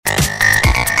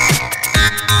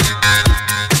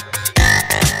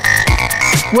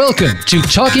Welcome to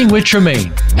Talking with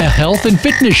Tremaine, a health and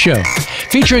fitness show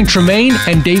featuring Tremaine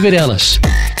and David Ellis.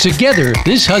 Together,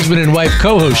 this husband and wife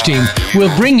co-host team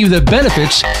will bring you the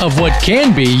benefits of what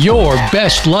can be your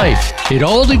best life. It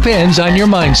all depends on your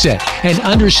mindset and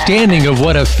understanding of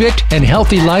what a fit and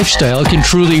healthy lifestyle can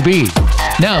truly be.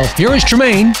 Now, here is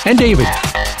Tremaine and David.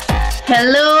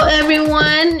 Hello,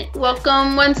 everyone.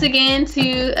 Welcome once again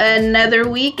to another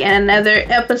week and another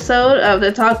episode of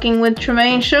the Talking with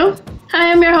Tremaine show. I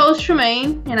am your host,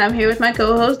 Tremaine, and I'm here with my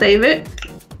co-host, David.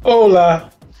 Hola.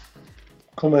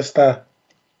 ¿Cómo está?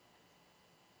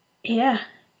 Yeah.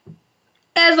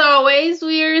 As always,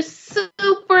 we are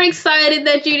super excited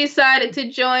that you decided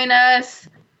to join us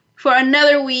for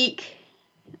another week.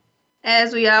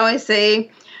 As we always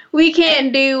say, we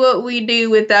can't do what we do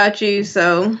without you,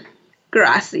 so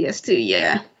gracias to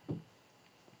you.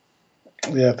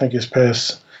 Yeah, I think it's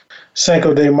past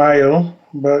Cinco de Mayo,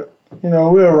 but,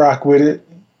 we'll rock with it.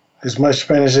 As much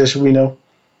Spanish as we know.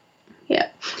 Yeah.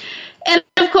 And,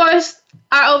 of course,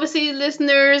 our overseas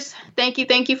listeners, thank you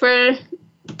for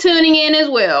tuning in as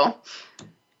well.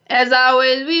 As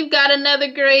always, we've got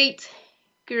another great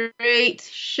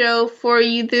show for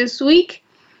you this week.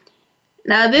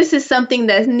 Now, this is something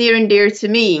that's near and dear to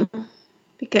me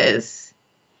because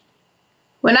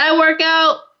when I work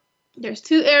out, there's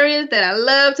two areas that I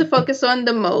love to focus on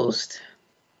the most.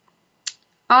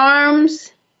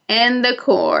 Arms and the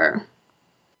core.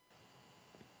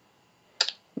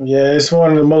 Yeah, it's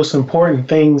one of the most important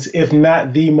things, if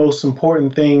not the most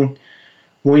important thing,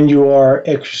 when you are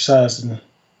exercising.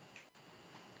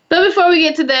 But before we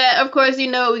get to that, of course,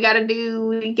 you know what we gotta do.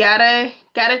 We gotta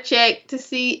check to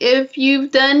see if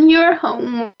you've done your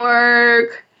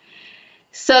homework.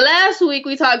 So last week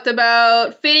we talked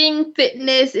about fitting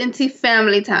fitness into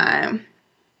family time.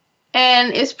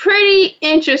 And it's pretty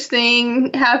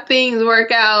interesting how things work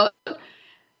out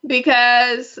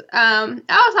because I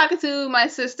was talking to my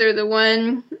sister, the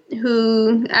one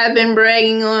who I've been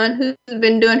bragging on, who's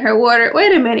been doing her water.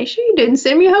 Wait a minute, she didn't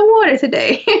send me her water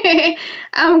today.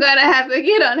 I'm going to have to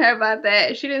get on her about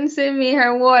that. She didn't send me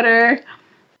her water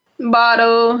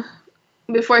bottle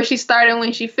before she started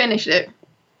when she finished it.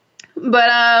 But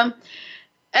I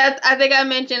think I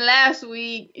mentioned last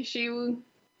week,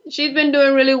 she's been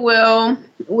doing really well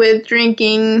with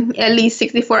drinking at least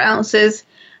 64 ounces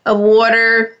of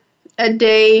water a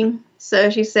day. So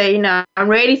she said, I'm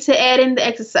ready to add in the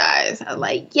exercise. I was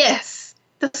like, yes,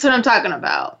 that's what I'm talking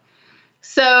about.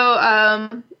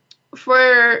 So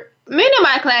for many of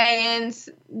my clients,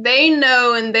 they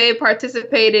know and they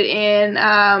participated in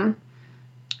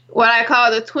what I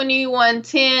call the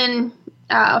 2110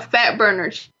 Fat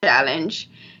Burner Challenge.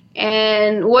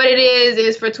 And what it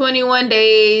is for 21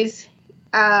 days,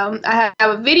 I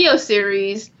have a video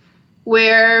series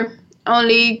where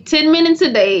only 10 minutes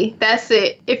a day, that's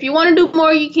it. If you want to do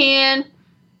more, you can.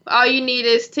 All you need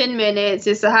is 10 minutes.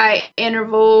 It's a high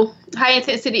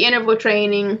intensity interval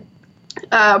training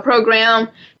program.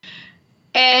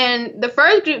 And the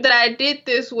first group that I did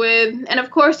this with, and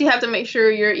of course you have to make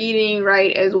sure you're eating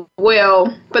right as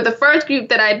well. But the first group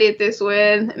that I did this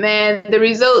with, man, the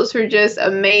results were just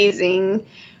amazing.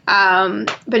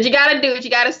 But you got to do it. You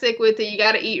got to stick with it. You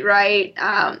got to eat right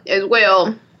as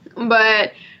well.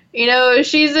 But,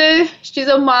 she's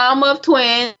a mom of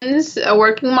twins, a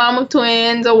working mom of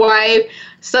twins, a wife.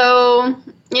 So,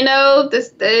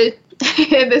 the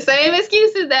same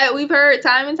excuses that we've heard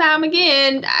time and time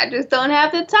again. I just don't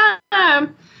have the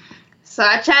time. So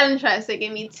I challenged her. I said,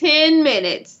 give me 10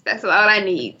 minutes. That's all I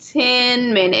need,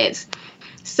 10 minutes.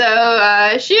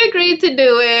 So she agreed to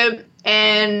do it,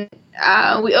 and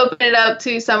we opened it up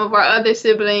to some of our other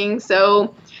siblings.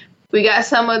 So we got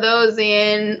some of those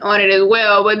in on it as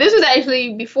well. But this was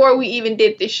actually before we even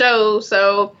did the show.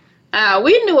 So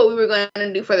we knew what we were going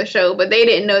to do for the show, but they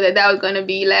didn't know that was going to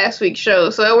be last week's show.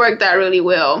 So it worked out really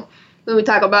well when we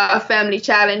talk about family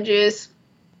challenges.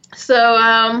 So,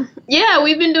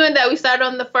 we've been doing that. We started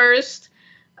on the 1st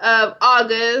of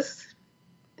August.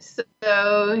 So,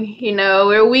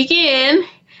 we're a week in,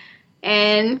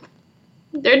 and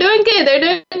they're doing good.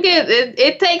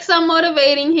 It takes some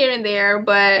motivating here and there,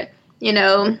 but,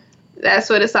 that's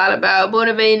what it's all about,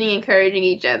 motivating, encouraging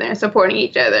each other, and supporting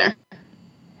each other.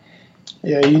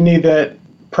 Yeah, you need that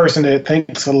person that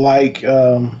thinks alike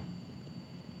or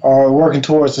working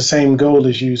towards the same goal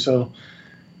as you. So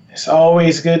it's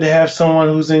always good to have someone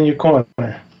who's in your corner.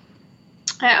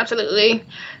 Absolutely.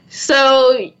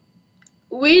 So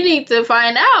we need to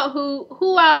find out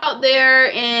who out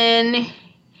there in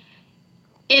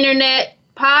internet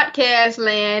podcast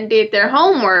land did their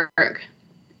homework.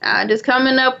 Just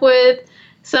coming up with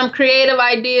some creative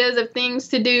ideas of things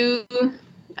to do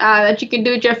that you can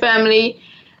do with your family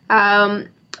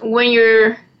when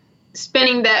you're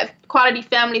spending that quality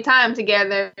family time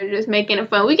together, just making it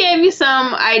fun. We gave you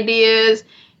some ideas,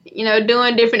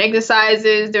 doing different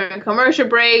exercises during commercial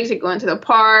breaks, or going to the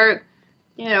park,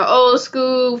 old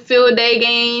school field day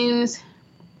games,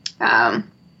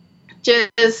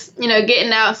 just,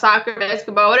 getting out, soccer,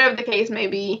 basketball, whatever the case may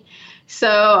be.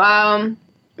 So,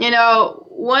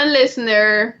 one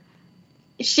listener,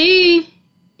 she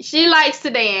likes to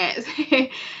dance.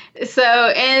 So,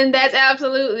 and that's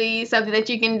absolutely something that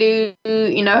you can do, her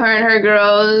and her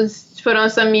girls put on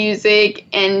some music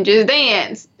and just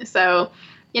dance. So,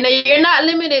 you're not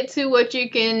limited to what you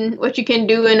can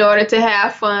do in order to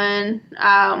have fun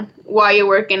while you're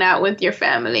working out with your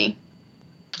family.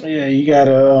 Yeah, you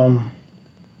gotta,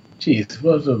 what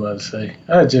was I about to say?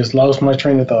 I just lost my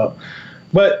train of thought.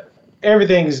 But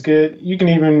everything is good. You can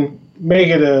even make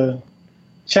it a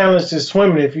challenge to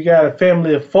swimming. If you got a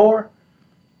family of 4,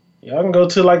 y'all can go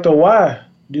to like the Y,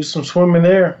 do some swimming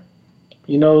there.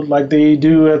 Like they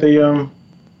do at the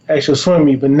actual swim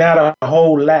meet, but not a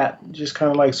whole lap. Just kind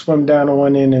of like swim down on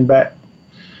one end and back.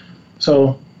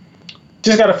 So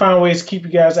just got to find ways to keep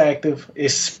you guys active,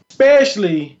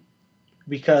 especially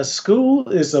because school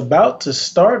is about to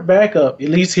start back up, at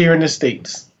least here in the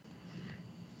States.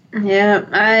 Yeah,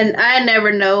 I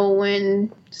never know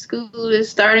when school is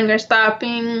starting or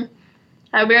stopping.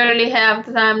 I barely have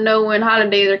the time to know when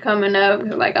holidays are coming up.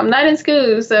 Like, I'm not in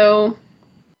school, so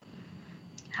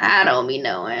I don't be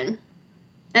knowing.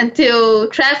 Until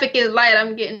traffic is light,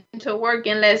 I'm getting to work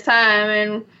in less time,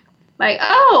 and like,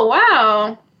 oh,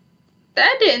 wow,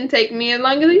 that didn't take me as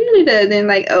long as it usually does. Then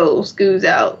like, oh, school's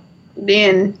out.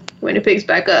 Then when it picks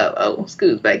back up, oh,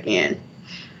 school's back in.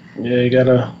 Yeah, you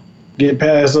gotta get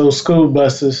past those school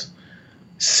buses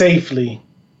safely.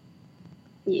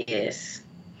 Yes.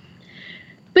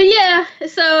 But yeah,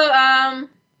 so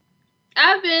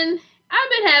I've been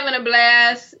having a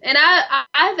blast, and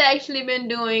I've actually been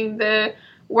doing the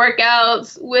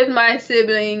workouts with my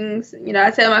siblings.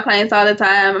 I tell my clients all the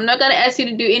time, I'm not gonna ask you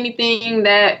to do anything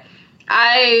that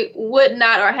I would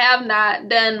not or have not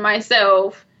done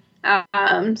myself.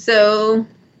 So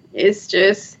it's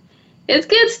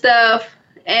good stuff.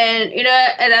 And,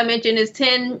 as I mentioned, it's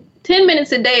 10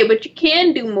 minutes a day, but you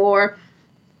can do more.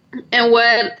 And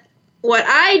what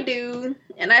I do,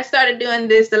 and I started doing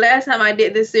this the last time I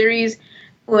did this series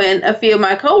when a few of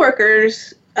my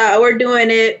coworkers were doing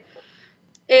it,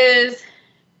 is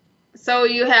so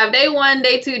you have day 1,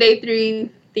 day 2, day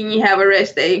 3, then you have a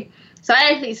rest day. So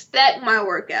I actually stack my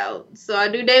workout. So I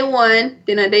do day 1,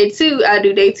 then on day 2, I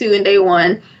do day 2 and day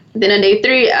 1. Then on day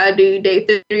 3, I do day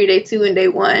 3, day 2, and day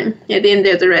 1. And then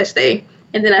there's a rest day.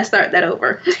 And then I start that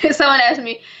over. Someone asked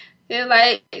me, they're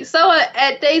like, so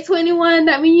at day 21,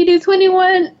 that mean you do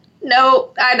 21?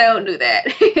 No, I don't do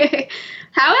that.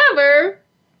 However,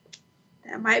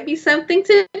 that might be something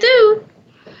to do.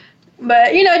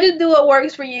 But, just do what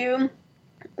works for you.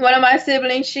 One of my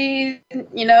siblings, she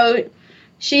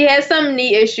has some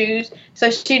knee issues, so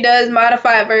she does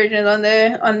modified versions on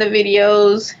the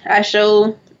videos. I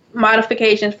show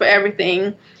modifications for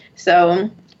everything.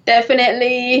 So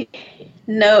definitely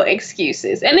no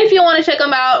excuses. And if you want to check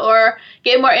them out or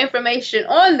get more information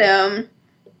on them,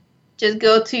 just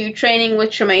go to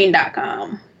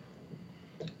trainingwithtremaine.com.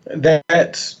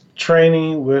 That's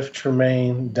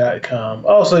trainingwithtremaine.com.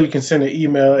 Also, you can send an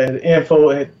email at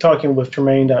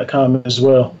info@talkingwithtremaine.com as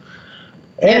well.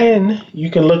 And you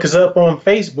can look us up on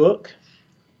Facebook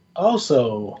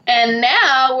also. And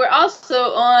now we're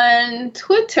also on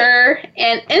Twitter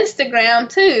and Instagram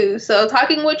too. So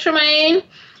Talking with Tremaine,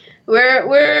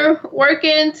 we're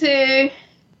working to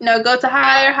go to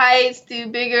higher heights, do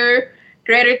bigger,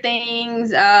 greater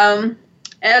things. As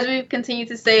we continue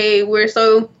to say, we're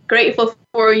so grateful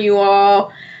for you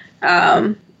all.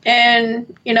 And,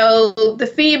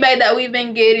 the feedback that we've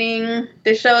been getting,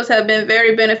 the shows have been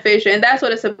very beneficial. And that's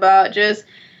what it's about, just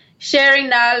sharing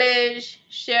knowledge,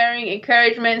 sharing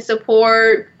encouragement,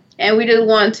 support. And we just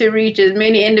want to reach as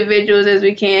many individuals as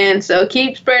we can. So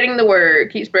keep spreading the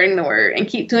word, and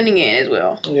keep tuning in as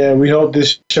well. Yeah, we hope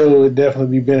this show will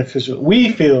definitely be beneficial.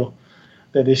 We feel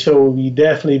that this show will be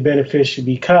definitely beneficial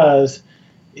because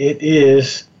it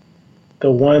is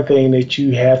the one thing that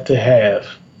you have to have.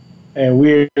 And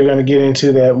we're going to get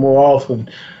into that more often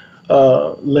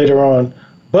later on.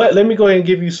 But let me go ahead and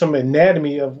give you some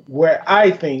anatomy of where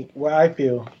I feel Go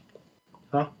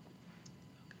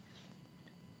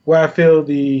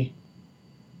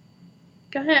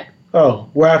ahead.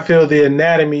 Where I feel the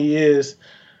anatomy is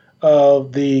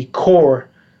of the core.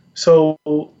 So,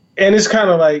 and it's kind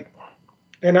of like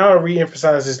and I'll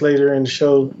re-emphasize this later in the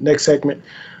show, next segment.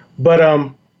 But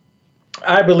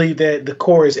I believe that the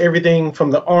core is everything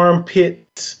from the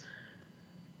armpits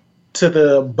to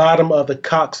the bottom of the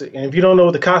coccyx. And if you don't know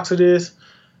what the coccyx is,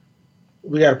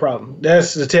 we got a problem.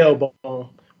 That's the tailbone.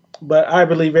 But I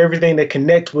believe everything that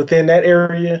connects within that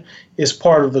area is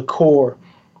part of the core.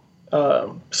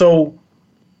 So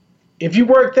if you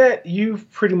work that, you've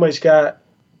pretty much got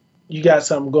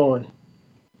something going.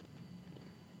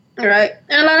 Right.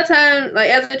 And a lot of times, like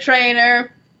as a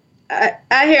trainer,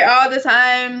 I hear all the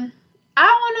time, I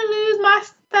want to lose my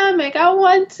stomach. I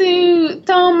want to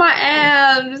tone my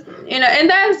abs, and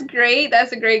that's great.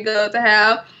 That's a great goal to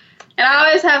have. And I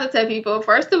always have to tell people,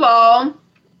 first of all,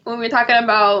 when we're talking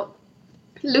about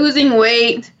losing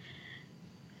weight,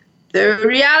 the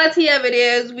reality of it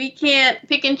is we can't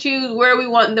pick and choose where we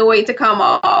want the weight to come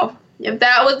off. If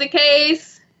that was the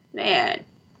case, man,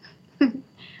 I'm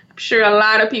sure a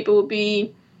lot of people would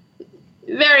be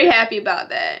very happy about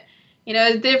that.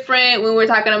 It's different when we're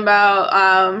talking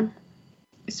about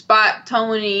spot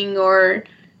toning, or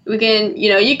we can,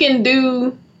 you can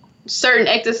do certain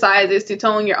exercises to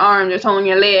tone your arms or tone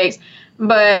your legs.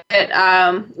 But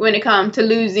when it comes to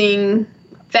losing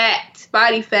fat,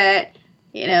 body fat,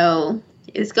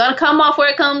 it's going to come off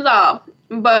where it comes off.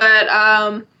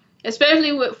 But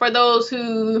especially for those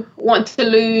who want to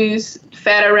lose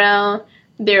fat around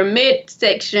their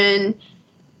midsection,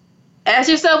 ask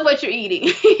yourself what you're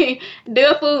eating. Do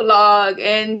a food log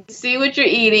and see what you're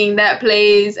eating. That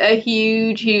plays a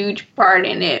huge, huge part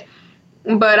in it.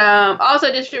 But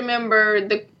also just remember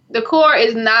the core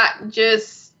is not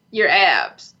just your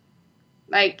abs.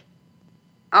 Like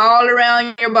all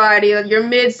around your body, your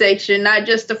midsection, not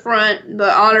just the front,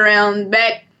 but all around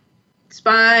back,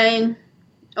 spine,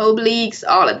 obliques,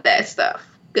 all of that stuff.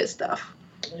 Good stuff.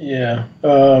 Yeah.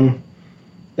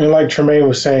 And like Tremaine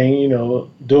was saying,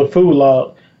 do a food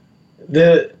log.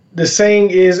 The saying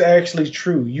is actually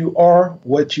true. You are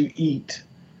what you eat.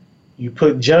 You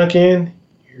put junk in,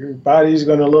 your body's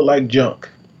going to look like junk.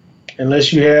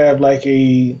 Unless you have like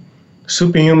a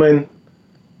superhuman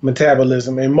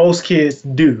metabolism. And most kids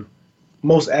do.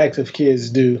 Most active kids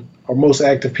do. Or most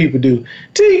active people do.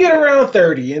 Till you get around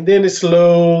 30. And then it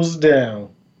slows down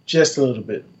just a little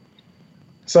bit.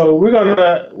 So we're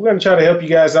gonna try to help you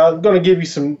guys out. We're gonna give you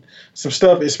some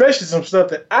stuff, especially some stuff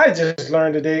that I just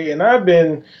learned today. And I've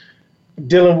been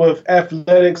dealing with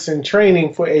athletics and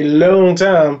training for a long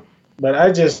time, but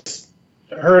I just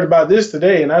heard about this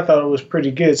today and I thought it was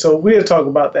pretty good. So we'll talk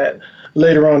about that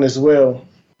later on as well.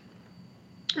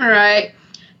 All right.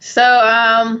 So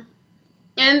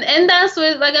and that's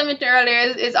what, like I mentioned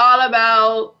earlier, it's all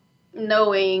about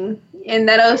knowing. And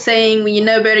that old saying, when you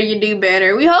know better, you do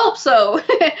better. We hope so.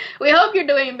 We hope you're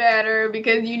doing better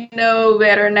because you know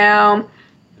better now.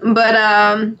 But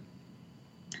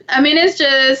it's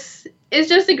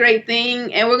just a great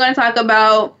thing. And we're going to talk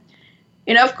about,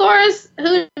 of course,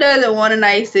 who doesn't want a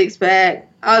nice six pack?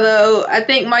 Although I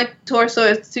think my torso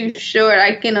is too short,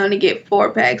 I can only get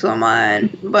 4 packs on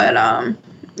mine. But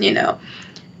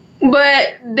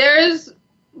but there's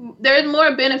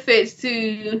more benefits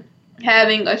to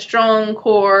having a strong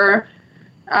core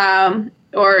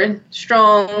or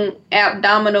strong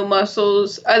abdominal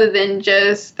muscles other than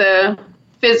just the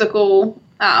physical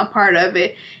part of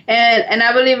it. And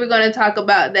I believe we're going to talk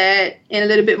about that in a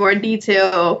little bit more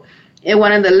detail in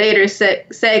one of the later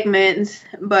segments.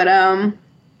 But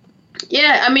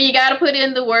you got to put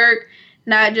in the work,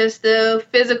 not just the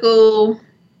physical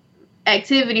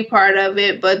activity part of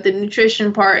it, but the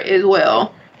nutrition part as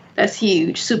well. That's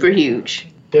huge, super huge.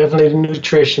 Definitely the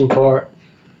nutrition part.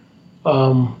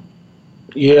 Try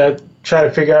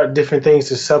to figure out different things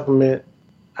to supplement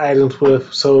items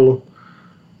with. So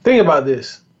think about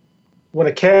this. When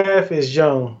a calf is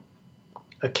young,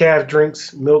 a calf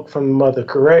drinks milk from the mother,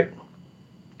 correct?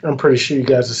 I'm pretty sure you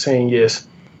guys are saying yes.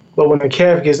 But when a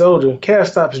calf gets older, calf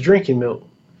stops drinking milk.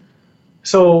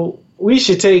 So we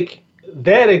should take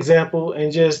that example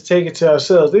and just take it to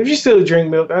ourselves. If you still drink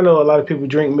milk, I know a lot of people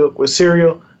drink milk with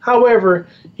cereal. However,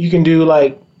 you can do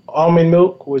like almond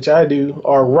milk, which I do,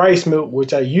 or rice milk,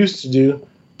 which I used to do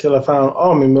till I found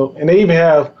almond milk. And they even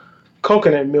have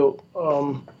coconut milk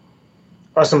or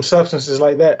some substances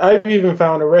like that. I've even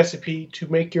found a recipe to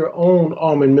make your own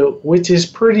almond milk, which is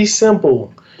pretty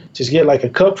simple. Just get like a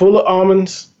cup full of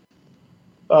almonds,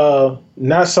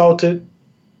 not salted,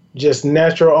 just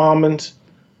natural almonds,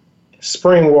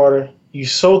 spring water. You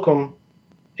soak them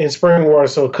in spring water.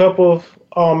 So a cup of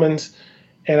almonds,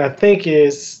 and I think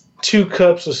it's 2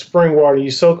 cups of spring water.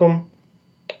 You soak them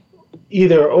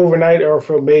either overnight or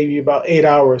for maybe about 8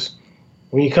 hours.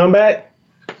 When you come back,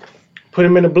 put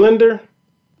them in a blender,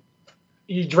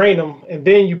 you drain them, and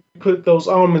then you put those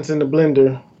almonds in the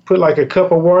blender. Put like a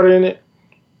cup of water in it,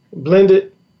 blend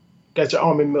it, got your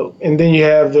almond milk, and then you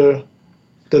have the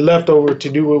leftover to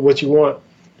do with what you want.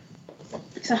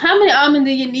 So how many almonds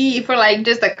do you need for like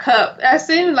just a cup? I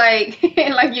seem like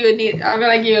like you would need. I feel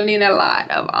like you would need a lot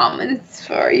of almonds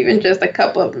for even just a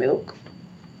cup of milk.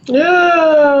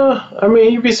 Yeah, I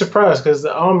mean, you'd be surprised because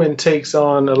the almond takes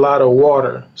on a lot of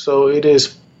water, so it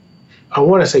is. I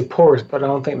want to say porous, but I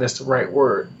don't think that's the right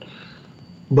word.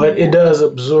 But it does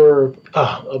absorb.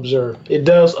 It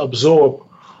does absorb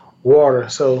water.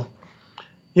 So,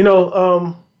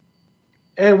 and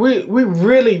we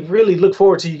really, really look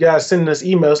forward to you guys sending us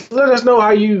emails. Let us know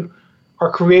how you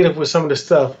are creative with some of the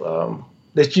stuff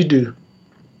that you do.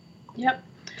 Yep.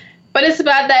 But it's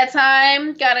about that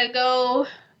time. Gotta go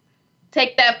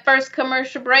take that first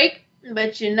commercial break.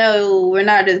 But we're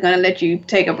not just gonna let you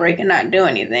take a break and not do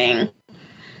anything.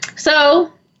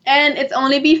 So, and it's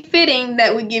only befitting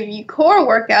that we give you core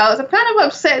workouts. I'm kind of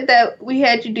upset that we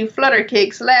had you do flutter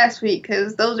kicks last week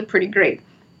because those are pretty great.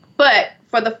 But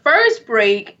for the first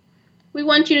break, we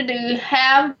want you to do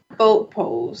half boat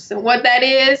pose. And what that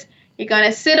is, you're going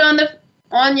to sit on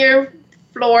your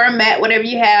floor mat, whatever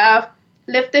you have,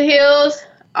 lift the heels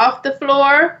off the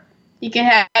floor. You can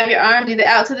have your arms either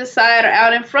out to the side or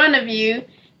out in front of you,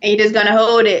 and you're just going to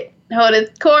hold it. Hold the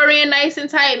core in nice and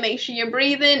tight. Make sure you're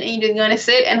breathing, and you're just going to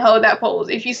sit and hold that pose.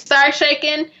 If you start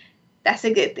shaking, that's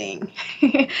a good thing.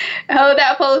 Hold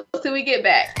that pose till we get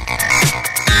back.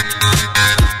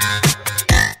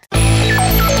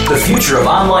 The future of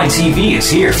online TV is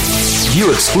here.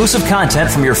 View exclusive content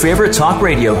from your favorite talk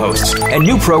radio hosts and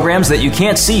new programs that you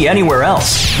can't see anywhere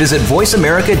else. Visit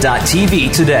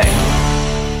voiceamerica.tv today.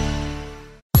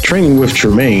 Training with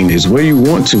Tremaine is where you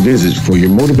want to visit for your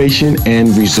motivation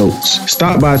and results.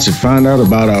 Stop by to find out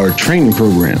about our training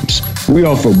programs. We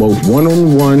offer both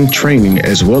one-on-one training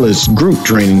as well as group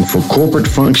training for corporate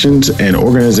functions and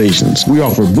organizations. We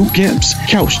offer boot camps,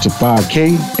 couch to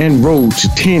 5K, and road to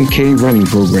 10K running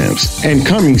programs. And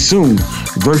coming soon,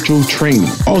 virtual training.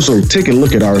 Also, take a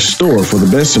look at our store for the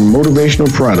best in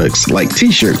motivational products like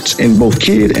t-shirts in both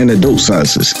kid and adult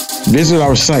sizes. Visit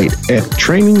our site at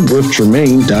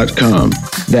trainingwithtremaine.com.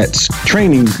 That's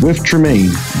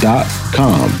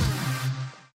trainingwithtremaine.com.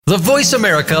 The Voice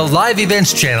America Live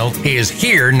Events channel is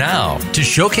here now to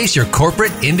showcase your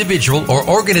corporate, individual, or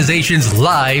organization's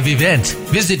live event.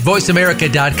 Visit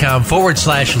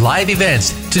voiceamerica.com/live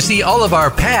events to see all of our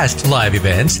past live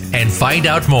events and find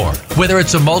out more. Whether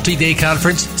it's a multi-day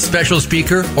conference, special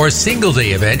speaker, or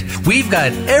single-day event, we've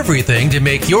got everything to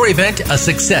make your event a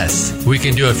success. We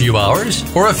can do a few hours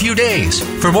or a few days.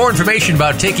 For more information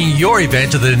about taking your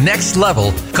event to the next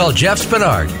level, call Jeff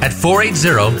Spinard at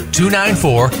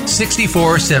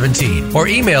 480-294-6417 or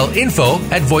email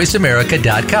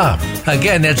info@voiceamerica.com.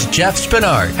 Again, that's Jeff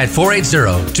Spinard at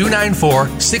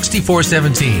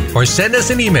 480-294-6417 or send us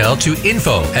an email to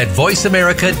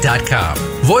info@voiceamerica.com.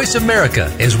 Voice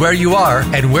America is where you are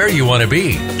and where you want to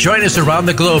be. Join us around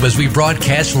the globe as we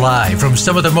broadcast live from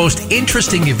some of the most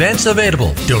interesting events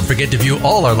available. Don't forget to view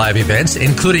all our live events,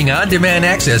 including on-demand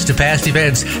access to past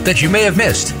events that you may have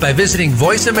missed by visiting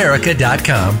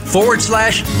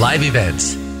voiceamerica.com/live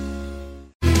events.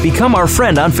 Become our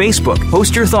friend on Facebook.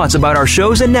 Post your thoughts about our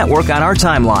shows and network on our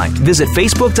timeline. Visit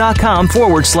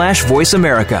facebook.com/Voice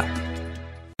America.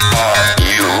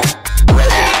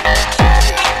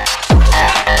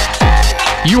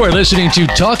 You are listening to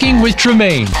Talking with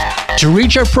Tremaine. To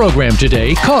reach our program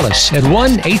today, call us at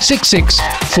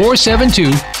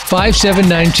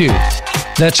 1-866-472-5792.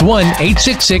 That's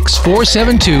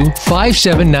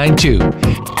 1-866-472-5792.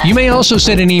 You may also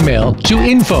send an email to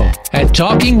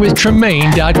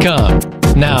info@talkingwithtremaine.com.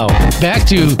 Now, back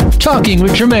to Talking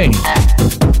with Tremaine.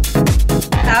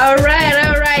 All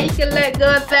right. You can let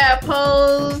go of that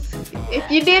pose. If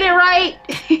you did it right,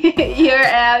 your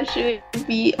app should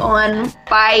be on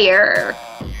fire.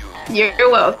 You're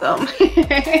welcome.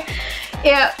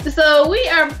 Yeah, so we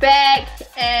are back,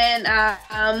 and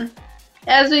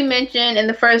as we mentioned in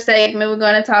the first segment, we're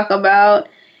going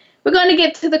to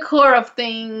get to the core of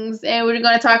things, and we're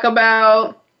going to talk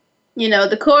about,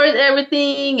 the core is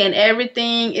everything, and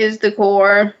everything is the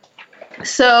core.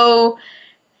 So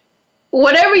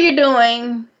whatever you're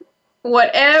doing,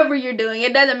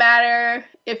 it doesn't matter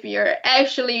if you're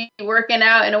actually working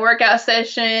out in a workout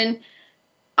session.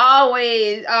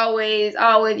 Always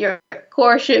your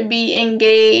core should be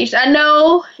engaged. I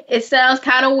know it sounds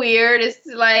kind of weird. It's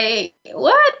like,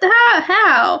 what?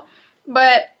 How?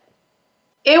 But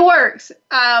it works.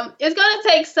 It's going to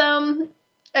take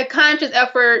a conscious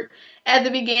effort at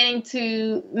the beginning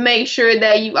to make sure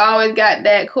that you always got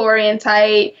that core in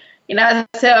tight. You know, I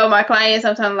tell my clients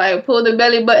sometimes, like, pull the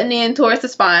belly button in towards the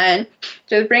spine.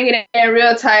 Just bring it in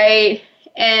real tight.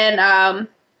 And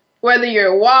whether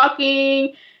you're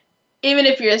walking, even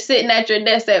if you're sitting at your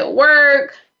desk at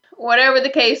work, whatever the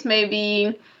case may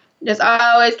be, just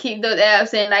always keep those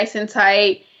abs in nice and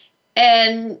tight.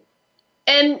 And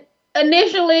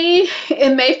initially,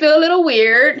 it may feel a little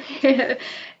weird,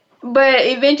 but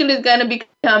eventually it's going to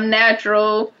become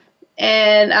natural.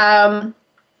 And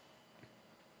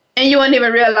you won't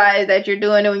even realize that you're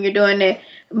doing it when you're doing it.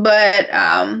 But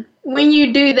when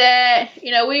you do that,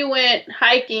 you know, we went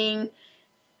hiking.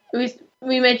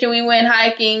 We mentioned we went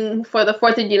hiking for the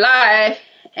 4th of July,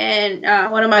 and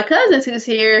one of my cousins who's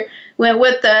here went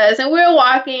with us, and we were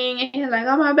walking, and he's like,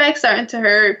 oh, my back's starting to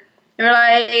hurt. And we're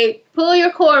like, pull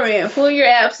your core in, pull your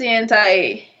abs in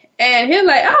tight. And he's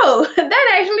like, oh, that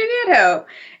actually did help.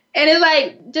 And it's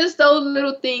like just those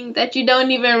little things that you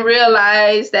don't even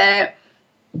realize that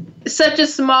such a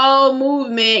small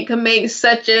movement can make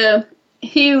such a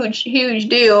huge, huge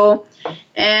deal.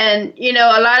 And, you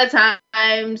know, a lot of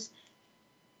times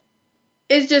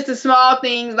it's just the small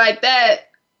things like that.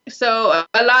 So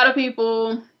a lot of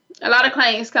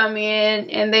clients come in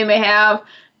and they may have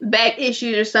back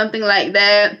issues or something like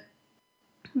that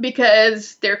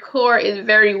because their core is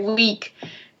very weak.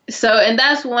 So, and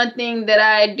that's one thing that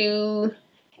I do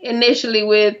initially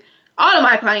with all of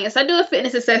my clients. I do a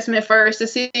fitness assessment first to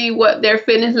see what their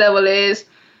fitness level is.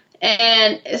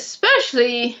 And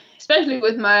especially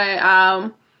with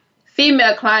my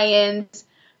female clients,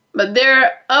 but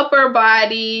their upper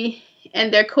body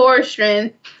and their core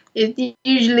strength is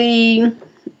usually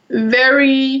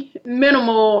very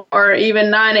minimal or even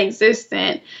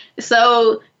non-existent.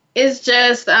 So it's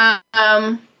just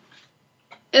it's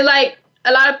like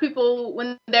a lot of people,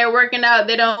 when they're working out,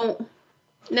 they don't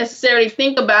necessarily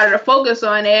think about it or focus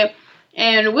on it.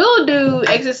 And we'll do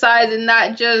exercises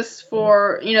not just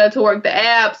for, you know, to work the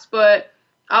abs, but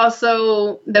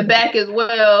also the back as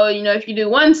well. You know, if you do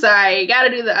one side, you got to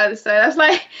do the other side.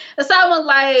 That's almost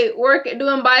like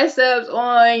doing biceps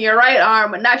on your right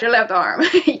arm, but not your left arm.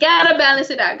 You got to balance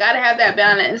it out. Got to have that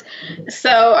balance.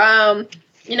 So,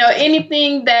 you know,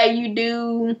 anything that you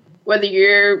do, whether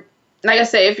you're, like I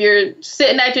say, if you're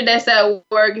sitting at your desk at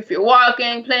work, if you're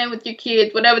walking, playing with your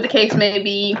kids, whatever the case may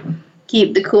be,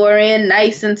 keep the core in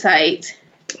nice and tight.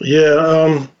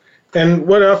 Yeah, and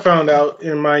what I found out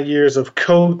in my years of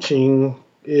coaching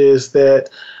is that,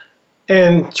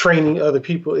 and training other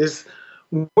people, is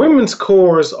women's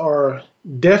cores are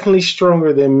definitely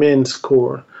stronger than men's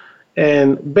core.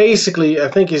 And basically,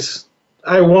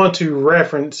 I want to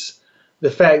reference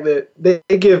the fact that they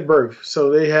give birth,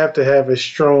 so they have to have a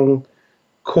strong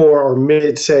core or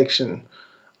midsection,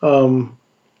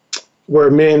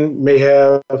 where men may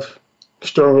have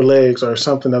stronger legs or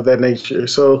something of that nature.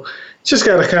 So just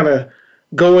got to kind of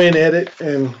go in at it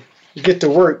and get to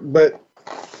work. But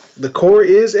the core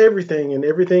is everything, and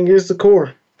everything is the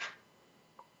core.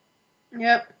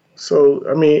 Yep. So,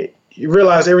 I mean, you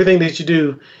realize everything that you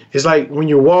do is like when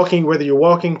you're walking, whether you're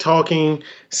walking, talking,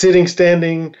 sitting,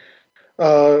 standing,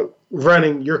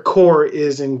 running, your core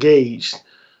is engaged.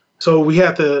 So we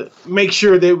have to make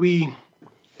sure that we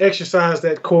exercise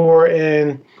that core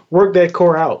and work that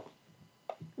core out.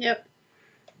 Yep.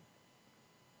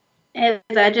 As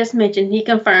I just mentioned, he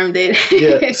confirmed it.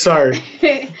 Yeah, sorry.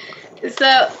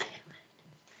 So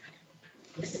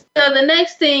the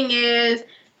next thing is,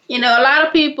 you know, a lot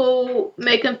of people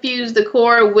may confuse the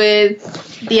core with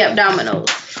the abdominals.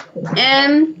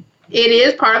 And it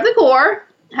is part of the core.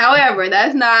 However,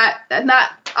 that's not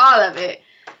all of it.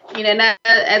 You know, now,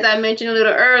 as I mentioned a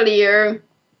little earlier,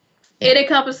 it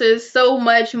encompasses so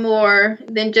much more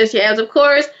than just your abs. Of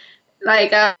course,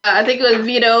 like I think it was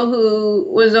Vito who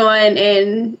was on,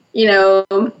 and, you know,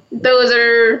 those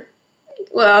are,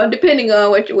 well, depending on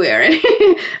what you're wearing,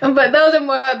 but those are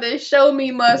more of the show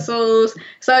me muscles.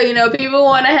 So, you know, people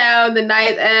want to have the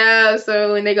nice abs,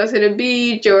 so when they go to the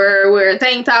beach or wear a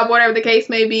tank top, whatever the case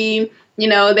may be, you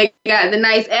know, they got the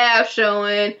nice abs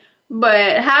showing.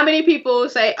 But how many people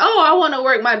say, oh, I want to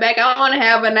work my back, I want to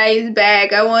have a nice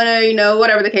back, I want to, you know,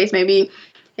 whatever the case may be,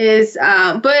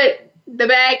 but the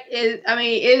back is, I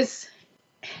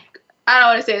don't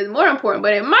want to say it's more important,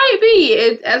 but it might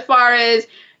be as far as,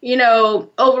 you know,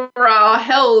 overall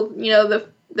health. You know,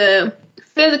 the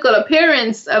physical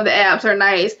appearance of the abs are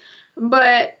nice,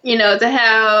 but, you know, to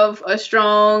have a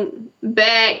strong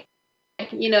back,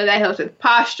 you know, that helps with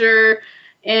posture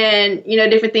and, you know,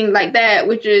 different things like that,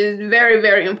 which is very,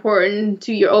 very important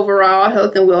to your overall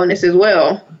health and wellness as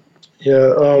well.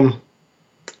 Yeah.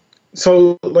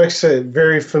 So, like I said,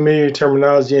 very familiar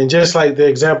terminology. And just like the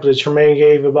example that Tremaine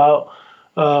gave about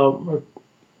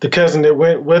the cousin that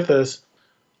went with us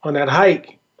on that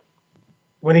hike,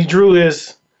 when he drew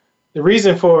the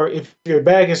reason for if your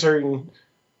back is hurting,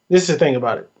 this is the thing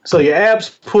about it. So your abs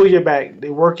pull your back, they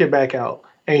work your back out,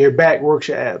 and your back works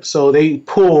your abs. So they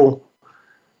pull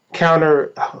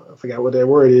I forgot what that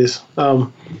word is.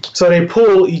 So they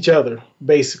pull each other,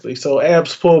 basically. So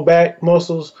abs pull back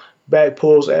muscles, back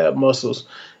pulls ab muscles.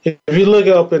 If you look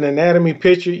up an anatomy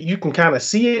picture, you can kind of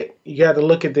see it. You got to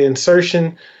look at the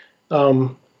insertion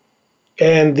and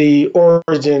the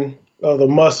origin of the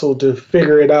muscle to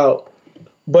figure it out.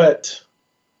 But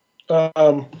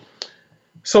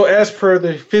so as per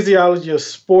the Physiology of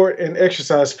Sport and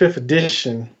Exercise 5th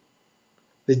edition,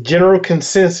 the general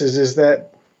consensus is that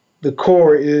the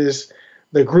core is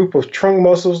the group of trunk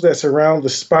muscles that surround the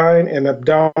spine and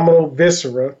abdominal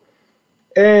viscera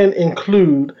and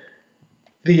include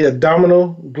the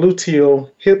abdominal, gluteal,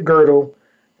 hip girdle,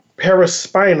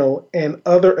 paraspinal, and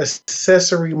other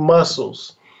accessory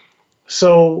muscles.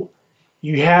 So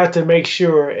you have to make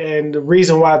sure, and the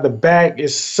reason why the back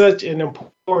is such an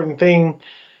important thing,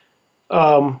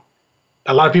 a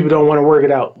lot of people don't want to work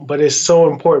it out, but it's so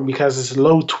important because it's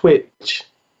low twitch.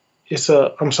 It's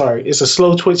a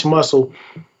slow twitch muscle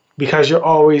because you're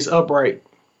always upright.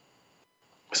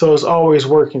 So it's always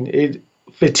working. It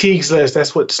fatigues less.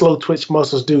 That's what slow twitch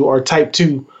muscles do, or type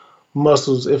 2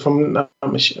 muscles. If I'm not,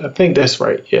 I think that's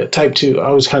right. Yeah, type 2. I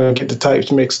always kind of get the types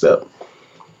mixed up.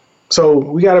 So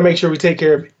we got to make sure we take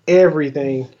care of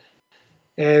everything.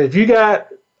 And if you got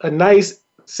a nice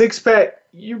six-pack,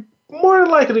 you're more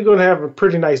than likely going to have a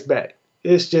pretty nice back.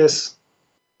 It's just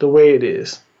the way it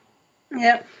is.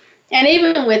 Yep. And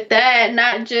even with that,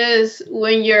 not just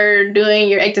when you're doing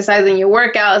your exercise and your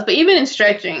workouts, but even in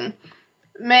stretching.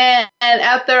 Man,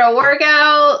 after a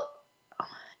workout,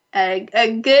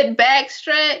 a good back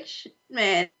stretch,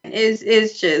 man,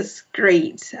 is just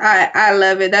great. I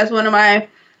love it. That's one of my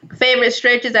favorite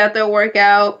stretches after a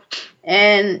workout.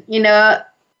 And,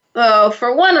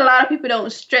 for one, a lot of people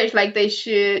don't stretch like they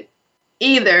should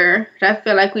either. I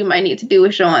feel like we might need to do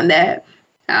a show on that.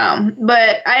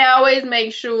 But I always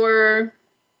make sure,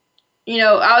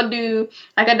 I'll do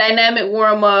like a dynamic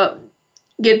warm up,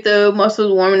 get the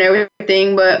muscles warm and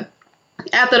everything. But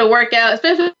after the workout,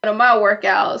 especially one of my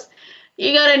workouts,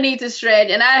 you're going to need to stretch.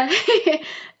 And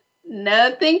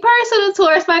nothing personal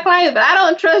towards my clients, but I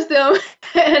don't trust them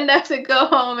enough to go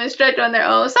home and stretch on their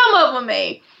own. Some of them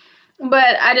may,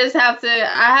 but I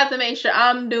have to make sure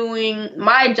I'm doing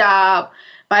my job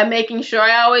by making sure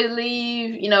I always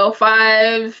leave,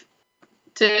 5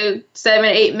 to 7,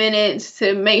 8 minutes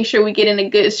to make sure we get in a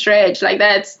good stretch. Like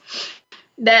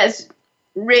that's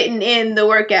written in the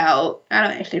workout. I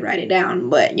don't actually write it down,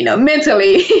 but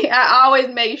mentally, I always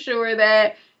make sure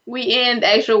that we end the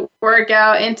actual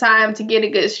workout in time to get a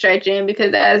good stretch in,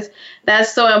 because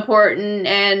that's so important.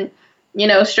 And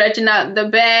stretching out the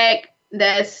back,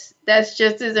 that's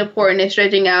just as important as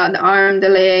stretching out the arm, the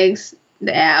legs,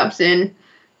 the abs, and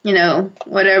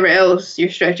whatever else you're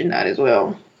stretching out as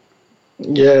well.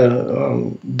 Yeah,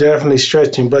 definitely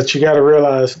stretching. But you got to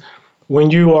realize when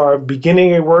you are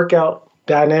beginning a workout,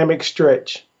 dynamic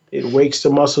stretch, it wakes the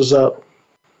muscles up.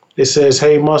 It says,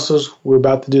 hey, muscles, we're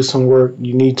about to do some work.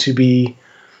 You need to be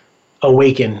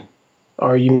awakened,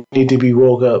 or you need to be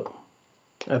woke up.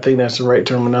 I think that's the right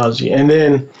terminology. And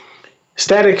then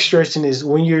static stretching is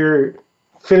when you're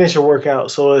finish a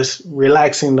workout. So it's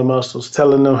relaxing the muscles,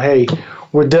 telling them, hey,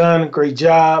 we're done. Great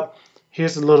job.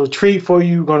 Here's a little treat for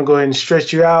you. We're going to go ahead and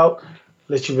stretch you out,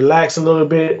 let you relax a little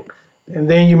bit. And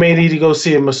then you may need to go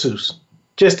see a masseuse,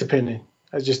 just depending.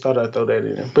 I just thought I'd throw that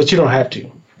in there, but you don't have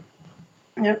to.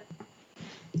 Yep.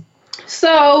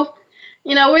 So,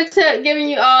 we're giving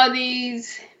you all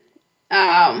these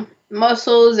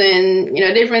muscles and,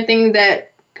 different things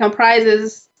that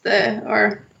comprises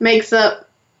or makes up,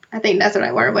 I think that's the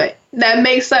right word, but that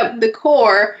makes up the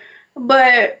core.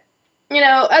 But,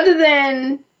 other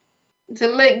than to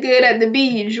look good at the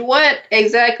beach,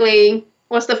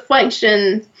 what's the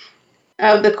function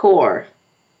of the core?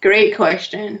 Great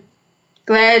question.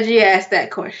 Glad you asked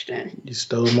that question. You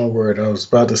stole my word. I was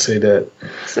about to say that.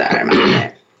 Sorry about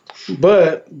that.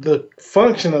 But the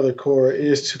function of the core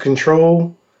is to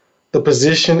control the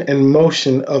position and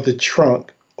motion of the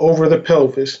trunk over the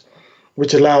pelvis,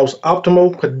 which allows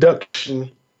optimal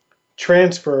production,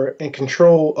 transfer, and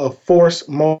control of force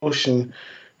motion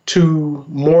to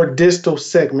more distal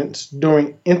segments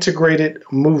during integrated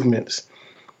movements.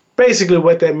 Basically,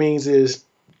 what that means is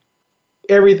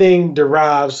everything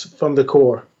derives from the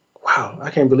core. Wow,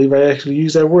 I can't believe I actually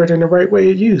used that word in the right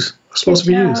way it's supposed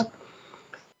to be used.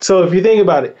 So if you think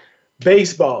about it,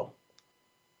 baseball,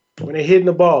 when they're hitting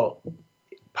the ball,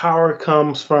 power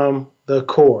comes from the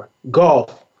core.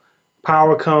 Golf,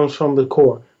 power comes from the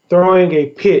core. Throwing a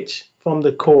pitch from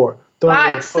the core.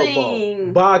 Throwing a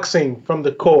football. Boxing from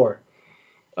the core.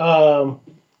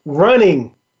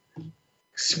 Running,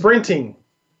 sprinting.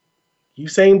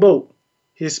 Usain Bolt,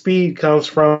 his speed comes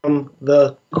from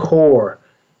the core.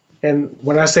 And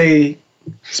when I say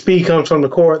speed comes from the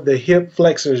core, the hip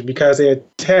flexors, because they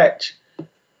attach,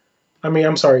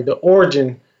 the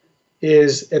origin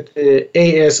is at the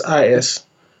ASIS.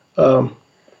 And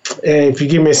if you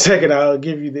give me a second, I'll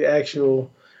give you the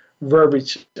actual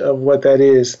verbiage of what that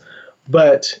is.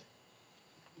 But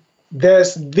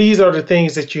these are the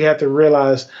things that you have to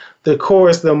realize. The core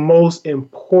is the most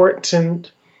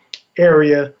important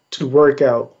area to work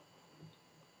out.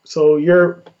 So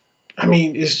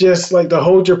it's just like to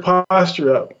hold your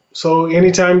posture up. So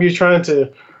anytime you're trying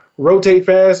to rotate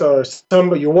fast or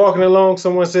you're walking along,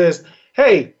 someone says,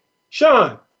 "Hey,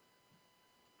 Sean,"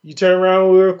 you turn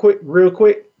around real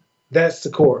quick. That's the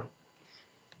core.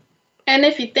 And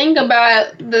if you think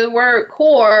about the word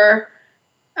core,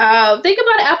 think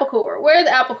about the apple core. Where's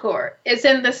the apple core? It's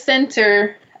in the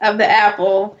center of the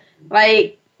apple.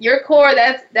 Like your core,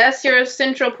 that's your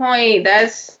central point.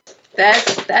 That's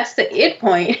the it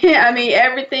point. I mean,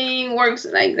 everything works,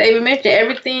 like David mentioned,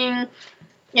 everything,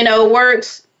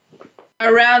 works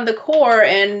around the core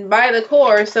and by the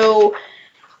core. So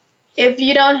if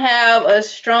you don't have a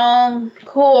strong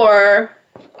core,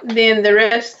 then the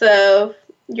rest of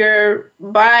your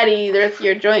body,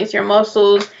 your joints, your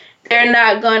muscles, they're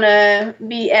not gonna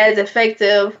be as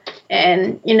effective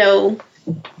and,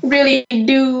 really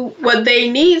do what they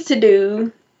need to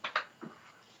do.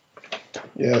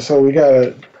 Yeah, so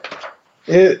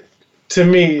to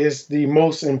me, is the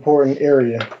most important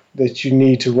area that you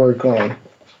need to work on.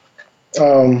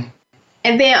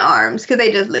 And then arms, because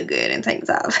they just look good in tank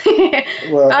tops.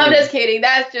 Well, I'm just kidding.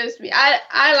 That's just me.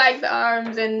 I like the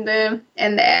arms and the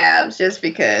abs just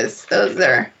because those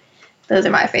are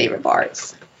my favorite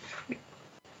parts.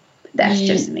 That's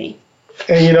just me.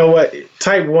 And you know what?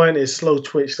 Type 1 is slow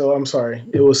twitch, so I'm sorry.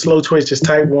 It was slow twitch is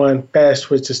type 1, fast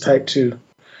twitch is type 2.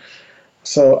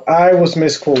 So I was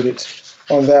misquoted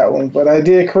on that one, but I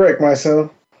did correct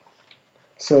myself.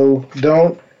 So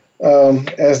don't,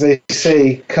 as they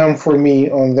say, come for me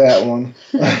on that one.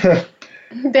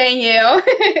 Danielle.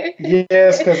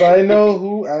 Yes, because I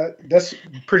know that's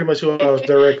pretty much who I was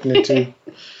directing it to.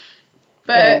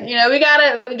 But we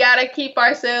gotta keep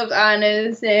ourselves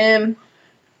honest and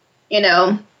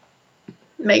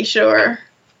make sure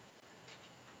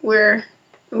we're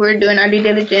doing our due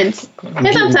diligence.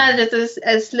 And sometimes just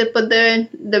a slip of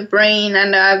the brain. I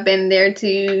know I've been there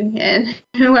too. And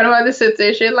one of my other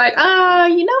sisters, she's like,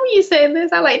 when you say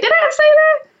this, I'm like, did I say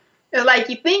that? It's like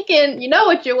you thinking, you know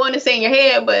what you want to say in your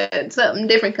head, but something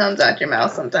different comes out your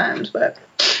mouth sometimes. But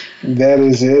that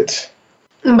is it.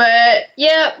 But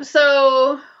yeah,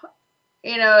 so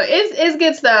it's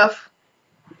good stuff.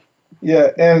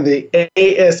 Yeah, and the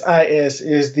ASIS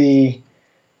is the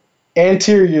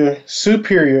anterior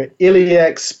superior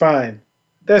iliac spine.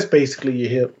 That's basically your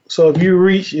hip. So if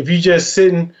you just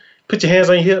sit and put your hands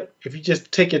on your hip, if you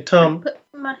just take your thumb. Put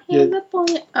my hand up on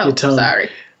it. Oh, your tongue. Sorry.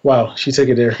 Wow, she took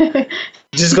it there.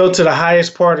 Just go to the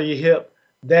highest part of your hip.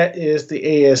 That is the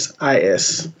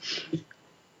ASIS.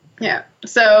 Yeah.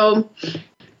 So,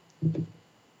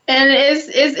 and it's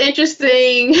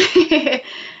interesting.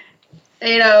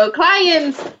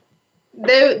 Clients,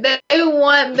 they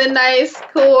want the nice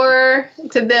core.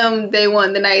 To them, they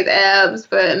want the nice abs.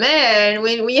 But man,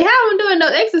 when you have them doing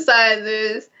those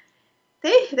exercises,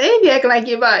 they be acting like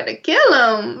you're about to kill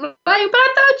them. Like, but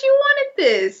I thought you wanted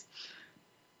this.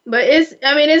 But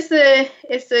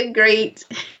it's a great,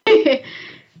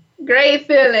 great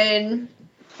feeling.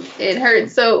 It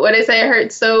hurts it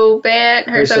hurts so bad,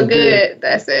 hurts so good.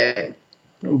 That's it.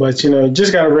 But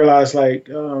just gotta realize,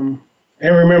 and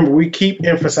remember, we keep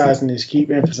emphasizing this.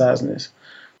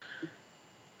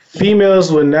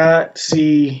 Females will not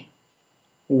see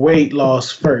weight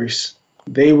loss first;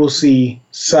 they will see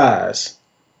size.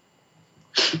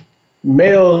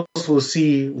 Males will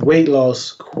see weight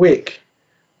loss quick,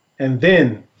 and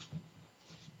then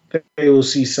they will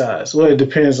see size. Well, it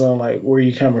depends on where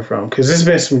you're coming from, because there's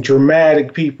been some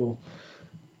dramatic people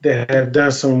that have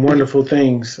done some wonderful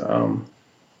things.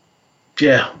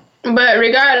 Yeah. But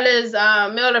regardless,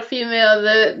 male or female,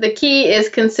 the key is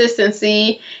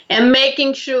consistency and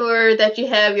making sure that you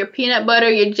have your peanut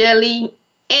butter, your jelly,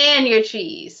 and your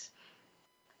cheese.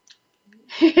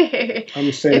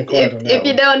 I'm staying quiet on that. If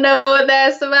you don't know what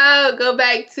that's about, go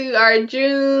back to our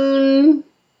June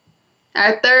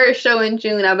Our third show in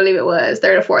June, I believe it was,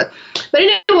 third or fourth. But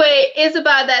anyway, it's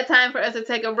about that time for us to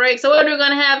take a break. So what are we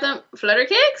going to have them? Flutter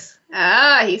kicks?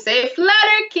 He said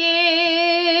flutter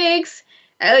kicks.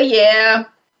 Oh, yeah.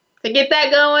 So get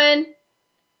that going,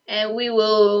 and we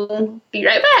will be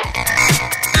right back.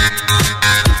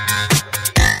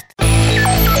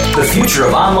 The future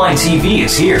of online TV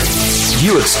is here.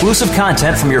 View exclusive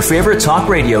content from your favorite talk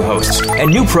radio hosts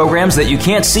and new programs that you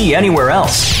can't see anywhere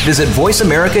else. Visit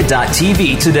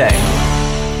voiceamerica.tv today.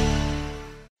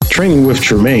 Training with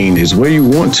Tremaine is where you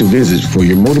want to visit for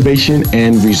your motivation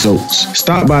and results.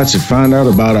 Stop by to find out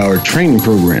about our training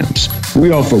programs.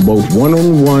 We offer both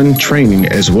one-on-one training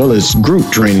as well as group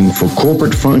training for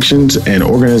corporate functions and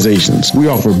organizations. We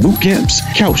offer boot camps,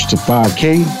 Couch to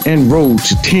 5K, and Road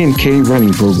to 10K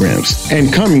running programs.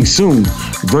 And coming soon,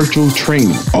 virtual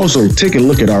training. Also, take a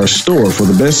look at our store for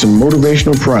the best in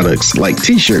motivational products like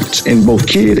t-shirts in both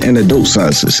kid and adult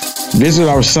sizes. Visit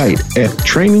our site at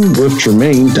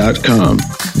trainingwithtremaine.com.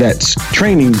 That's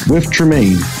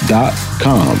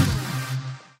trainingwithtremaine.com.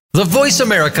 The Voice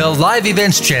America Live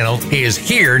Events channel is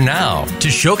here now to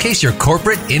showcase your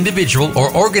corporate, individual,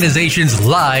 or organization's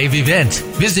live event.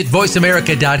 Visit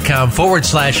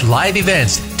voiceamerica.com/live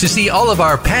events to see all of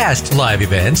our past live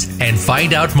events and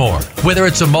find out more. Whether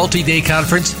it's a multi-day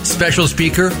conference, special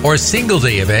speaker, or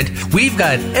single-day event, we've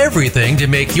got everything to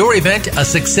make your event a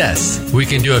success. We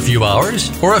can do a few hours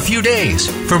or a few days.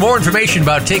 For more information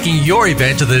about taking your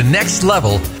event to the next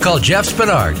level, call Jeff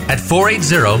Spinard at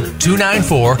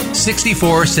 480-294-6417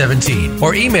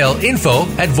 or email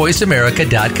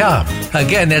info@voiceamerica.com.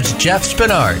 Again, that's Jeff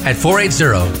Spinard at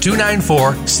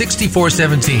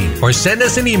 480-294-6417 or send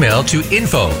us an email to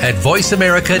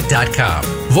info@voiceamerica.com.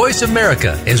 Voice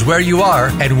America is where you are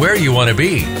and where you want to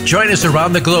be. Join us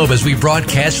around the globe as we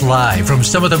broadcast live from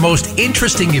some of the most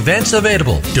interesting events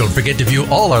available. Don't forget to view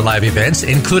all our live events,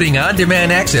 including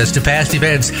on-demand access to past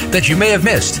events that you may have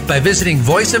missed by visiting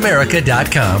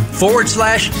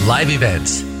voiceamerica.com/live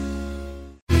events.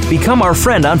 Become our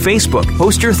friend on Facebook.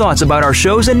 Post your thoughts about our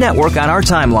shows and network on our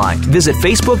timeline. Visit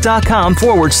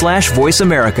facebook.com/Voice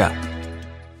America.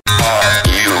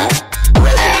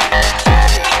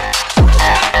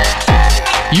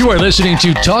 You are listening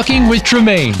to Talking with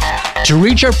Tremaine. To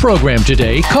reach our program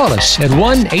today, call us at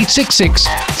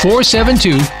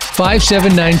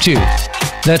 1-866-472-5792.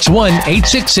 That's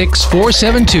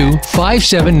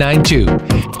 1-866-472-5792.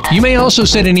 You may also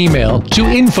send an email to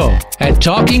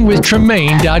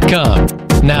info@talkingwithtremaine.com.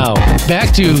 Now,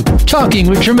 back to Talking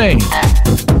with Tremaine.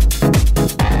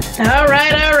 All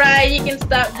right. You can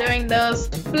stop doing those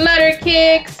flutter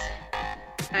kicks.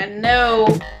 I know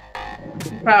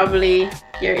probably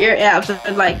your abs are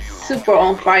like super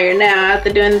on fire now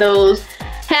after doing those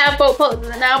half boat poses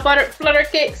and now flutter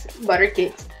kicks.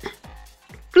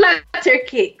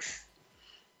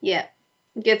 Yeah,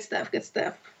 good stuff.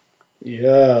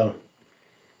 Yeah.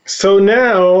 So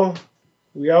now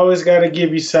we always got to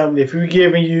give you something. If we're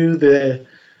giving you the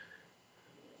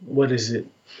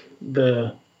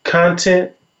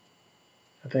content,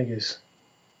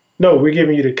 we're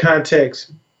giving you the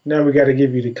context. Now we got to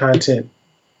give you the content.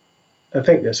 I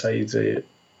think that's how you say it.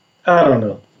 I don't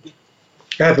know.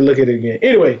 I have to look at it again.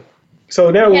 Anyway,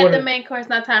 so now we the main course,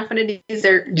 not time for the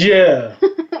dessert. Yeah.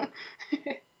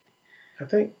 I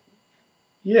think.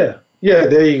 Yeah,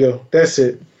 there you go. That's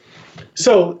it.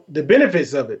 So the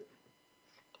benefits of it.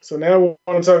 So now we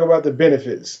want to talk about the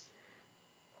benefits.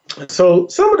 So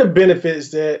some of the benefits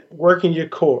that work in your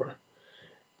core,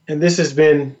 and this has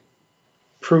been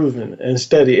proven and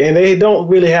studied, and they don't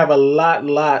really have a lot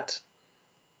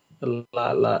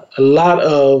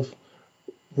of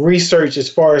research as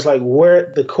far as like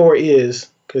where the core is,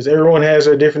 because everyone has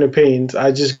their different opinions.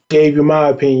 I just gave you my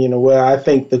opinion of where I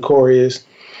think the core is.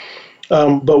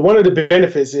 But one of the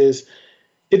benefits is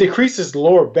it decreases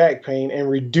lower back pain and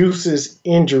reduces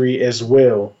injury as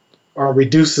well, or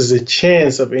reduces a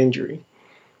chance of injury.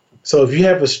 So if you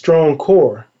have a strong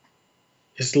core,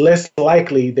 it's less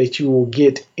likely that you will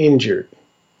get injured.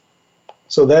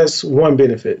 So that's one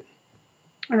benefit.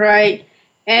 Right.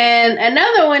 And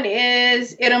another one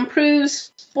is it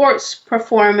improves sports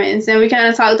performance. And we kind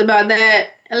of talked about that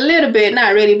a little bit,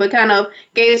 not really, but kind of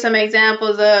gave some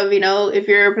examples of, if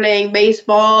you're playing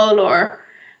baseball or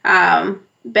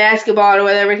basketball or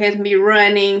whatever it can be,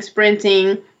 running,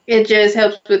 sprinting, it just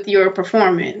helps with your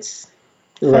performance.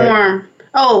 Right. Form.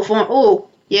 Oh,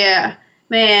 yeah,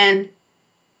 man.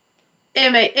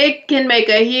 It can make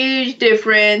a huge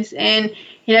difference. And,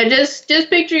 just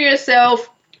picture yourself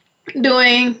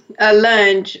doing a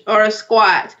lunge or a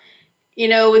squat.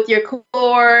 with your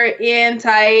core in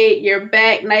tight, your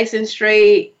back nice and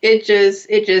straight, it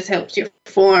just helps your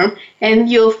form, and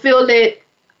you'll feel it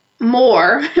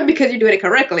more because you're doing it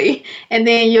correctly, and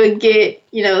then you'll get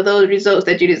those results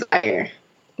that you desire.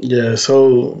 Yeah.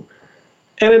 So,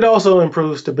 and it also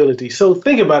improves stability. So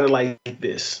think about it like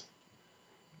this.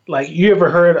 Like, you ever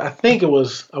heard? I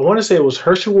want to say it was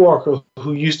Herschel Walker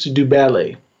who used to do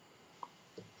ballet.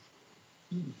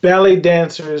 Ballet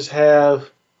dancers have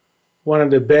one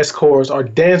of the best cores, or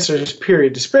dancers,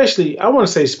 period. Especially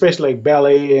like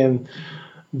ballet and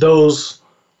those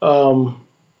that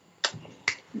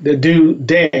do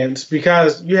dance,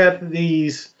 because you have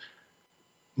these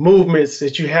movements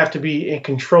that you have to be in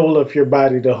control of your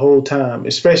body the whole time,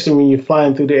 especially when you're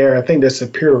flying through the air. I think that's a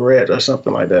pirouette or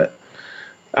something like that.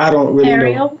 I don't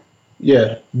really know.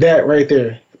 Yeah, that right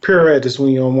there. Pirouette is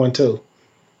when you're on one toe,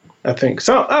 I think.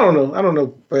 So I don't know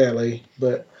ballet,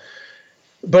 but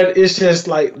it's just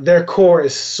like their core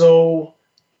is so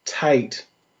tight.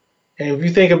 And if you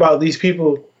think about these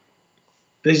people,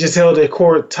 they just held their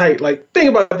core tight. Like, think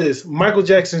about this. Michael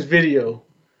Jackson's video.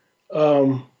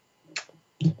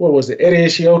 What was it? Eddie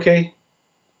Ishioke?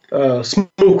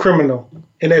 Smooth Criminal.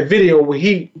 In that video where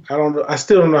I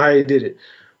still don't know how he did it,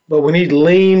 but when he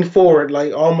leaned forward,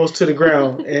 like almost to the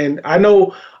ground, and I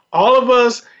know all of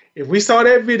us, if we saw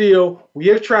that video, we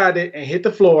have tried it and hit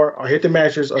the floor or hit the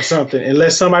mattress or something,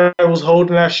 unless somebody was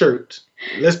holding our shirts.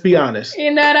 Let's be honest.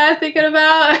 You know what I was thinking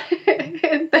about?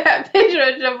 That picture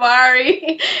of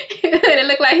Jabari. It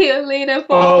looked like he was leaning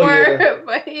forward,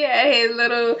 but he had his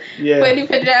little footy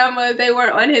pajamas. They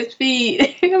weren't on his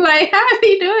feet. Like, how is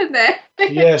he doing that?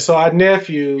 Yeah, so our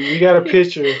nephew, we got a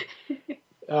picture,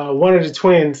 one of the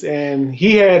twins, and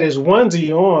he had his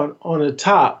onesie on the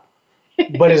top,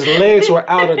 but his legs were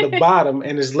out at the bottom,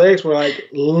 and his legs were like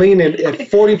leaning at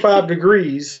 45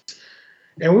 degrees.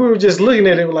 And we were just looking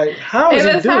at it like, how is he doing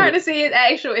it? It was hard to see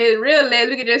his real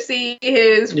legs. We could just see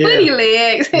his footy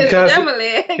legs, his pajama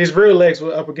legs. His real legs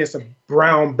were up against a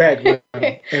brown background.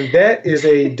 And that is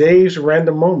a Dave's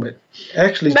random moment.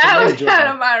 Actually, that was kind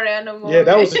of my random moment. Yeah,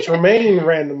 that was a Tremaine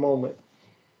random moment.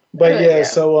 But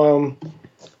so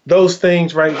those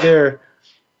things right there.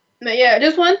 But yeah,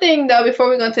 just one thing though before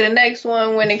we go to the next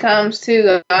one, when it comes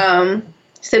to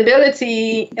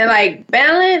stability and like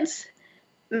balance.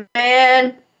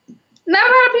 Man, not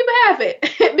a lot of people have it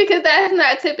because that's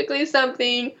not typically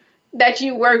something that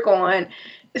you work on.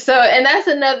 So, and that's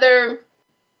another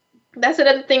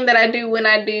thing that I do when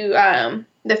I do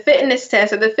the fitness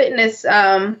test or the fitness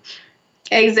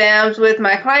exams with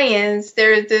my clients.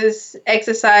 There's this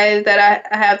exercise that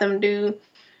I have them do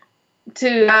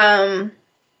to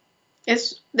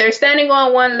they're standing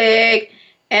on one leg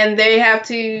and they have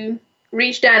to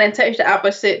reach down and touch the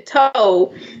opposite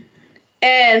toe.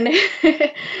 And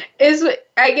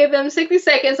I give them 60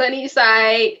 seconds on each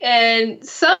side, and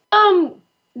some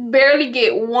barely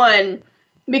get one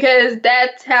because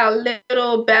that's how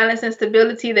little balance and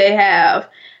stability they have.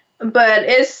 But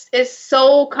it's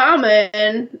so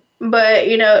common. But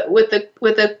with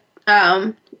a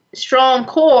strong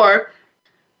core,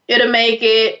 it'll make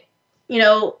it.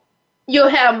 You'll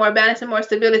have more balance and more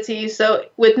stability. So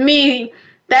with me,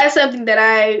 that's something that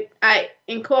I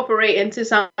incorporate into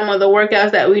some of the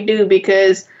workouts that we do,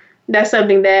 because that's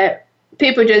something that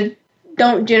people just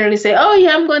don't generally say, oh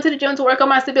yeah, I'm going to the gym to work on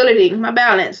my stability, my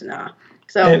balance. No.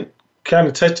 So, and kind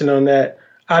of touching on that,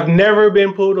 I've never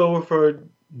been pulled over for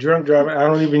drunk driving. I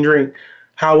don't even drink.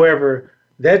 However,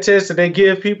 that test that they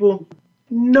give people,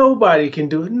 nobody can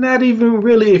do it. Not even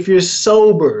really if you're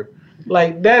sober.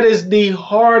 Like, that is the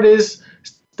hardest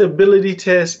stability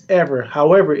test ever.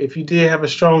 However, if you did have a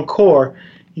strong core,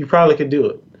 you probably could do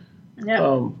it.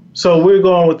 Yeah. So we're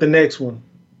going with the next one.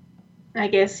 I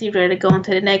guess you're ready to go on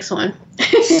to the next one.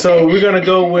 So we're going to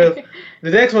go with, the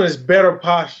next one is better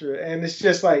posture. And it's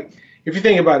just like, if you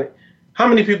think about it, how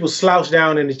many people slouch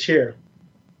down in the chair?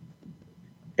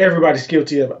 Everybody's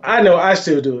guilty of it. I know I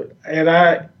still do it. And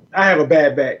I have a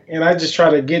bad back. And I just try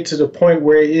to get to the point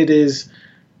where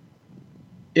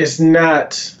it's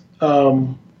not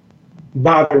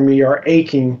bothering me or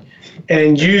aching.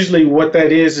 And usually what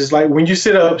that is like when you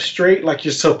sit up straight like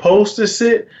you're supposed to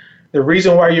sit, the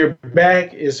reason why your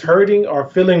back is hurting or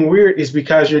feeling weird is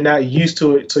because you're not used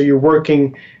to it. So you're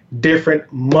working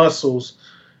different muscles.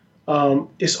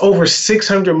 It's over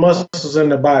 600 muscles in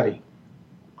the body.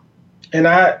 And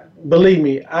believe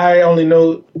me, I only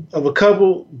know of a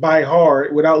couple by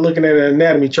heart without looking at an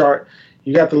anatomy chart.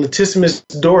 You got the latissimus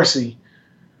dorsi,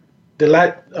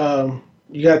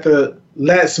 you got the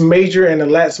lats major and the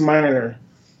lats minor.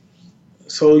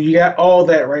 So you got all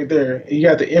that right there. You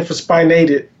got the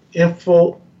infraspinated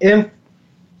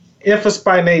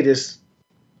infraspinatus.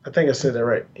 I think I said that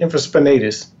right.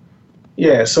 Infraspinatus.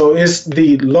 Yeah, so it's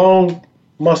the long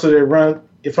muscle that runs,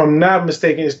 if I'm not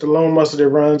mistaken, it's the long muscle that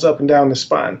runs up and down the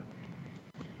spine.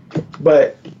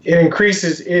 But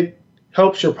it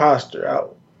helps your posture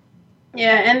out.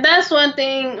 Yeah, and that's one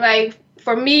thing, like,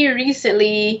 for me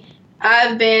recently,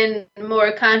 I've been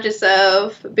more conscious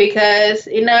of because,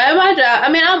 at my job,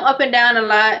 I'm up and down a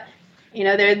lot.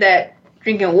 There's that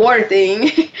drinking water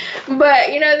thing. But,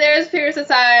 there's periods of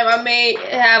time I may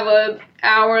have a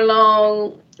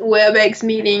hour-long WebEx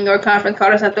meeting or conference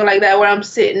call or something like that where I'm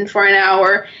sitting for an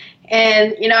hour.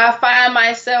 And, I find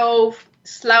myself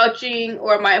slouching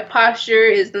or my posture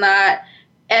is not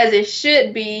as it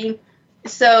should be.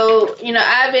 So,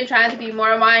 I've been trying to be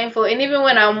more mindful. And even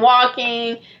when I'm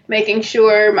walking, making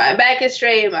sure my back is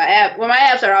straight, my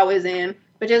abs are always in,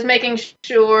 but just making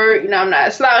sure, I'm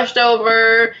not slouched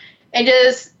over and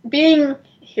just being,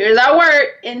 here's our word,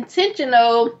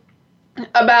 intentional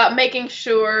about making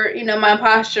sure, my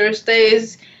posture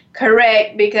stays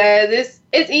correct because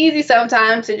it's easy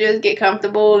sometimes to just get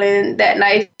comfortable in that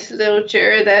nice little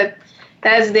chair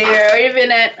that's there, or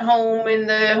even at home in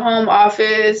the home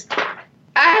office.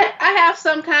 I have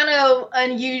some kind of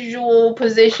unusual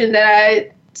position that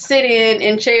I sit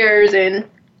in chairs and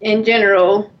in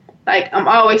general. Like, I'm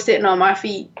always sitting on my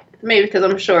feet, maybe because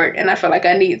I'm short and I feel like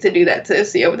I need to do that to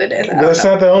see over the desk. That's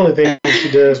not the only thing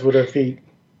she does with her feet.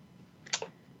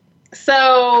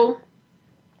 So,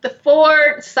 the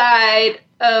forward side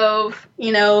of,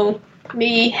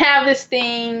 me have this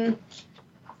thing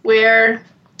where,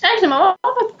 actually, my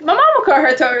mama cut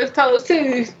her toes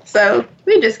too, so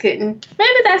we just couldn't.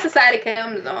 Maybe that's the side it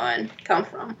come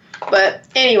from. But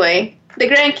anyway, the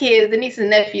grandkids, the nieces and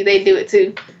nephew, they do it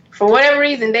too. For whatever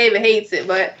reason, David hates it,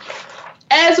 but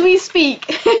as we speak,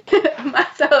 my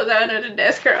toes are under the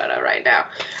desk curled up right now.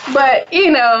 But,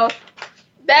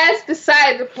 that's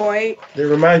beside the point. They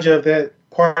remind you of that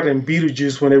part in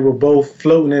Beetlejuice when they were both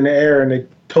floating in the air and their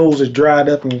toes are dried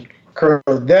up and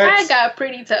curled. I got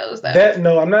pretty toes, though.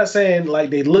 No, I'm not saying like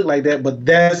they look like that, but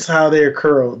that's how they're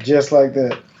curled, just like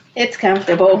that. It's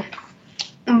comfortable.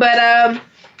 But,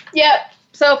 yeah,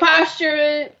 so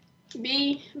posture,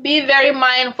 be very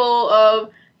mindful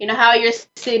of, how you're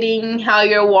sitting, how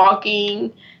you're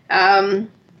walking, and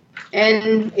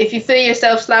if you feel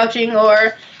yourself slouching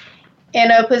or in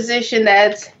a position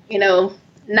that's,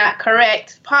 not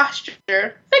correct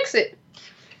posture, fix it.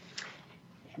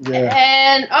 Yeah.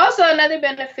 And also another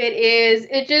benefit is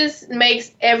it just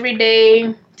makes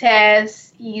everyday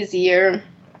tasks easier.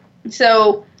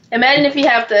 So imagine if you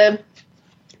have to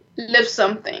lift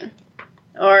something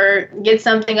or get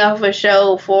something off a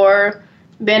shelf or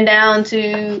bend down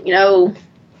to,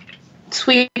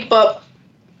 sweep up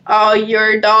all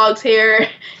your dog's hair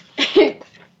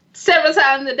several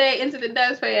times a day into the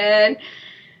dustpan.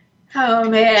 Oh,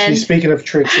 man. She's speaking of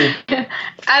Trixie.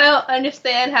 I don't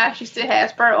understand how she still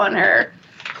has fur on her.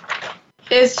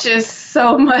 It's just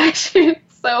so much,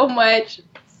 so much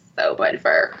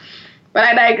fur. But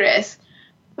I digress.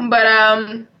 But,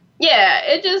 yeah,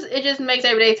 it just makes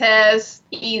everyday tasks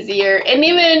easier. And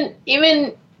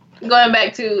even going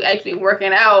back to actually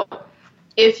working out,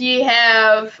 if you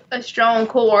have a strong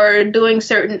core doing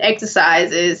certain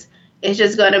exercises, it's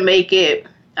just going to make it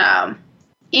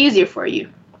easier for you.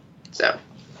 So,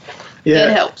 yeah,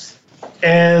 it helps.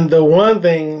 And the one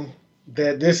thing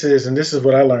that this is, and this is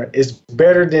what I learned, is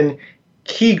better than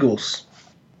Kegels.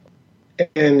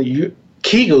 And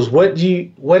Kegels,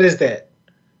 what is that?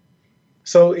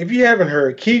 So if you haven't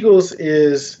heard, Kegels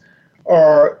is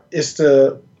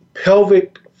the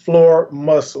pelvic floor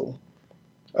muscle.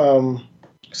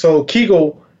 So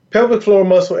pelvic floor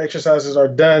muscle exercises are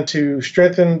done to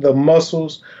strengthen the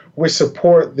muscles which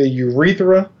support the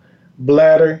urethra,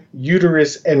 bladder,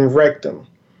 uterus, and rectum.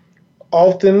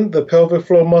 Often the pelvic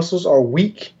floor muscles are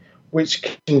weak,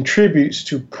 which contributes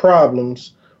to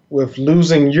problems with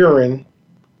losing urine.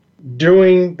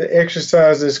 Doing the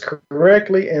exercises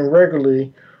correctly and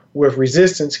regularly with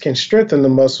resistance can strengthen the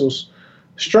muscles.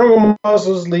 Stronger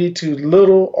muscles lead to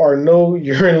little or no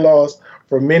urine loss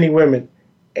for many women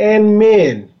and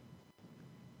men.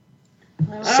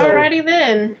 Alrighty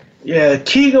then. Yeah,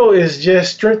 Kegel is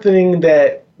just strengthening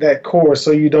that core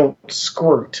so you don't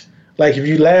squirt. Like if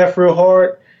you laugh real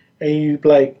hard and you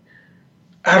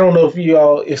I don't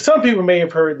know if some people may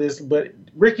have heard this, but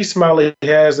Ricky Smiley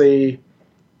has a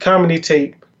comedy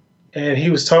tape and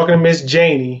he was talking to Miss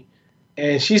Janie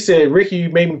and she said, "Ricky, you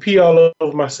made me pee all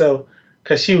over myself,"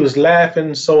 because she was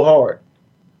laughing so hard.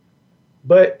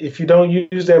 But if you don't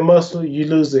use that muscle, you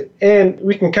lose it. And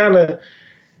we can kind of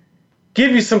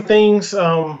give you some things.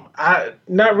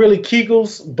 Not really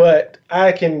Kegels, but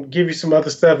I can give you some other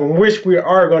stuff, and which we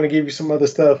are going to give you some other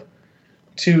stuff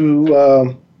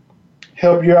to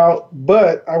help you out.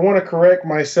 But I want to correct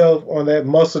myself on that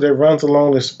muscle that runs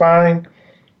along the spine.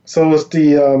 So it's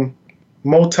the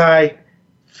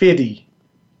multifidi,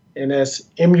 and that's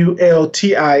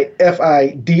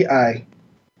multifidi.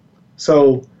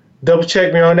 So double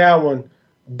check me on that one,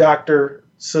 doctor,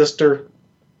 sister.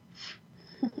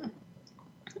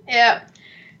 Yeah.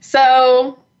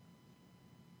 So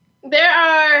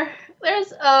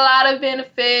there's a lot of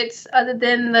benefits other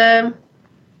than the,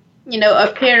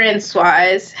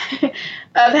 appearance-wise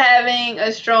of having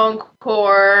a strong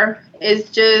core.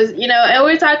 It's just,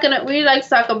 and we like to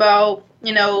talk about,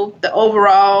 the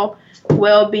overall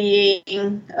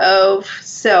well-being of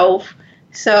self.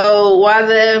 So while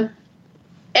the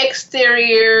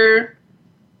exterior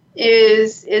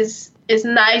is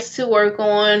nice to work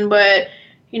on, but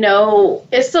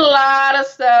it's a lot of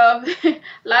stuff, a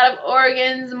lot of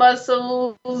organs,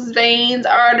 muscles, veins,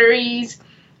 arteries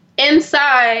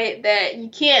inside that you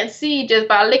can't see just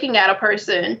by looking at a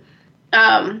person.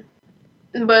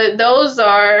 But those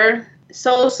are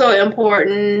so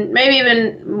important, maybe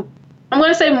even, I'm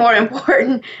going to say more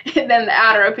important than the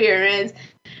outer appearance.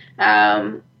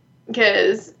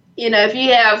 Because, if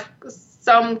you have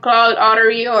some clogged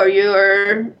artery or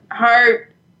your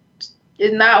heart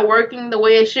is not working the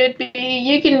way it should be,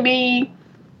 you can be,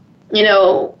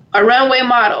 a runway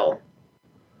model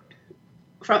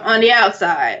from on the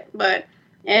outside. But,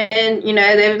 as I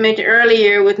mentioned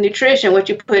earlier with nutrition, what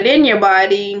you put in your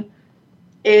body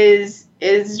is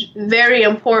very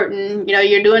important.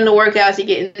 You're doing the workouts, you're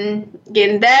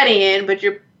getting that in, but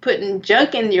you're putting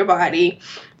junk in your body.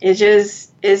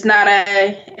 It's not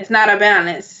a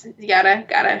balance. You gotta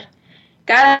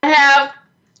have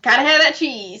that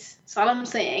cheese. That's all I'm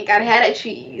saying. Gotta have that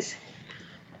cheese.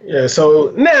 Yeah,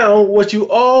 so now what you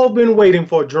all been waiting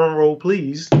for, drum roll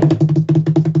please.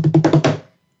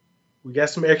 We got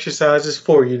some exercises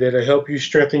for you that'll help you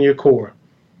strengthen your core.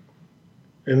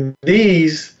 And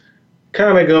these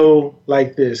kind of go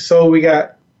like this. So we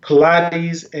got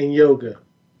Pilates and yoga.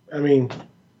 I mean,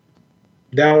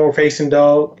 downward facing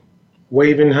dog,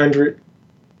 waving 100,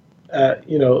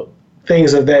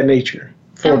 things of that nature.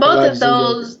 And both of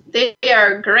those, they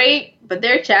are great, but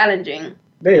they're challenging.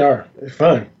 They are. They're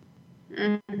fun.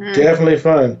 Mm-hmm. Definitely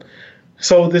fun.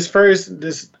 So this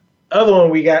other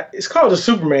one we got, it's called a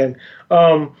Superman.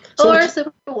 Or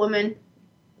Superwoman.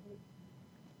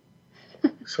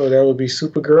 So that would be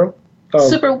Supergirl?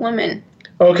 Superwoman.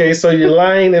 Okay, so you're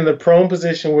lying in the prone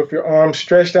position with your arms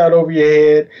stretched out over your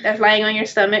head. That's lying on your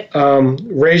stomach.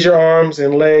 Raise your arms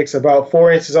and legs about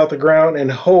 4 inches off the ground and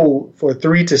hold for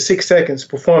 3 to 6 seconds.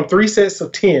 Perform 3 sets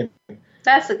of 10.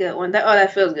 That's a good one.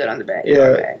 That feels good on the back.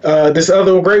 Yeah. This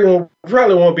other great one, we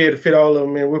probably won't be able to fit all of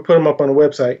them in. We'll put them up on the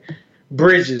website.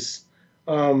 Bridges.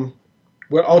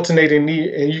 With alternating knee,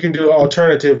 and you can do an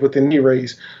alternative with the knee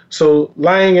raise. So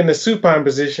lying in the supine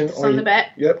position on the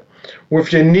back. Yep.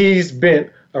 With your knees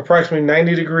bent approximately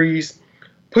 90 degrees,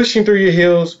 pushing through your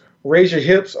heels, raise your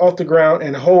hips off the ground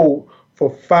and hold for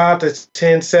 5 to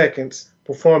 10 seconds.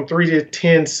 Perform 3 to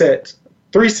 10 sets.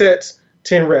 3 sets,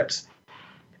 10 reps.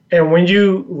 And when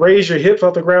you raise your hips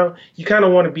off the ground, you kind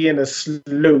of want to be in a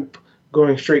slope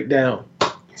going straight down.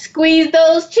 Squeeze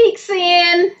those cheeks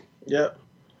in. Yep.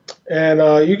 And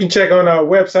you can check on our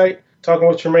website,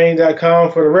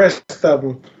 talkingwithtremaine.com, for the rest of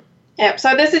them. Yep.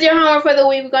 So this is your homework for the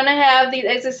week. We're going to have these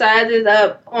exercises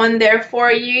up on there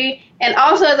for you. And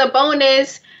also as a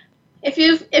bonus, if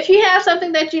you have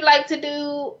something that you like to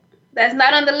do that's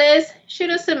not on the list, shoot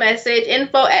us a message,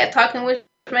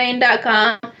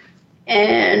 info@talkingwithtremaine.com,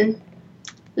 and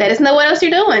let us know what else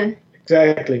you're doing.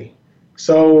 Exactly.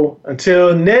 So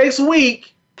until next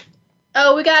week.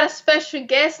 Oh, we got a special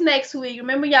guest next week.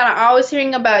 Remember, y'all are always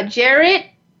hearing about Jared?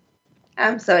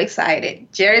 I'm so excited.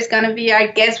 Jared's going to be our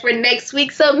guest for next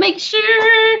week, so make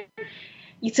sure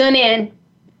you tune in.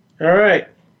 All right.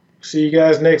 See you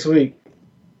guys next week.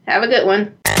 Have a good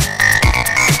one.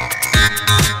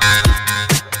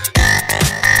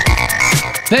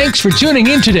 Thanks for tuning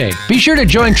in today. Be sure to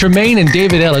join Tremaine and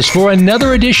David Ellis for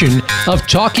another edition of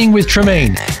Talking with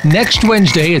Tremaine next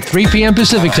Wednesday at 3 p.m.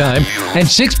 Pacific Time and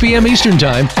 6 p.m. Eastern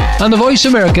Time on the Voice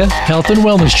America Health and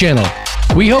Wellness Channel.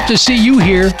 We hope to see you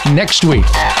here next week.